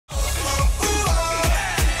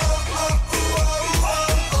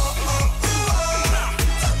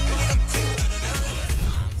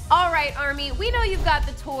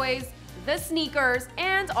toys, the sneakers,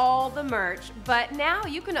 and all the merch, but now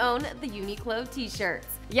you can own the Uniqlo t-shirts.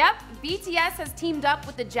 Yep, BTS has teamed up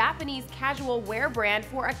with the Japanese casual wear brand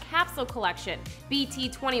for a capsule collection,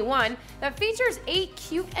 BT21, that features 8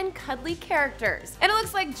 cute and cuddly characters. And it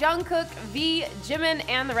looks like Jungkook, V, Jimin,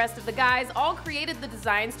 and the rest of the guys all created the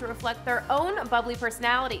designs to reflect their own bubbly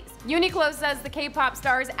personalities. Uniqlo says the K-pop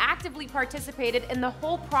stars actively participated in the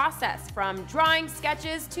whole process, from drawing,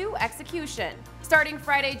 sketches, to execution. Starting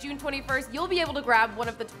Friday, June 21st, you'll be able to grab one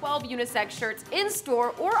of the 12 unisex shirts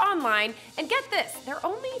in-store or online, and get this, they're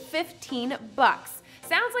only 15 bucks.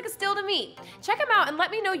 Sounds like a steal to me. Check them out and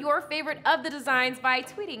let me know your favorite of the designs by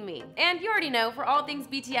tweeting me. And you already know, for all things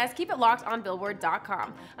BTS, keep it locked on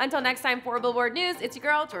Billboard.com. Until next time, for Billboard News, it's your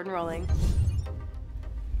girl, Jordan Rolling.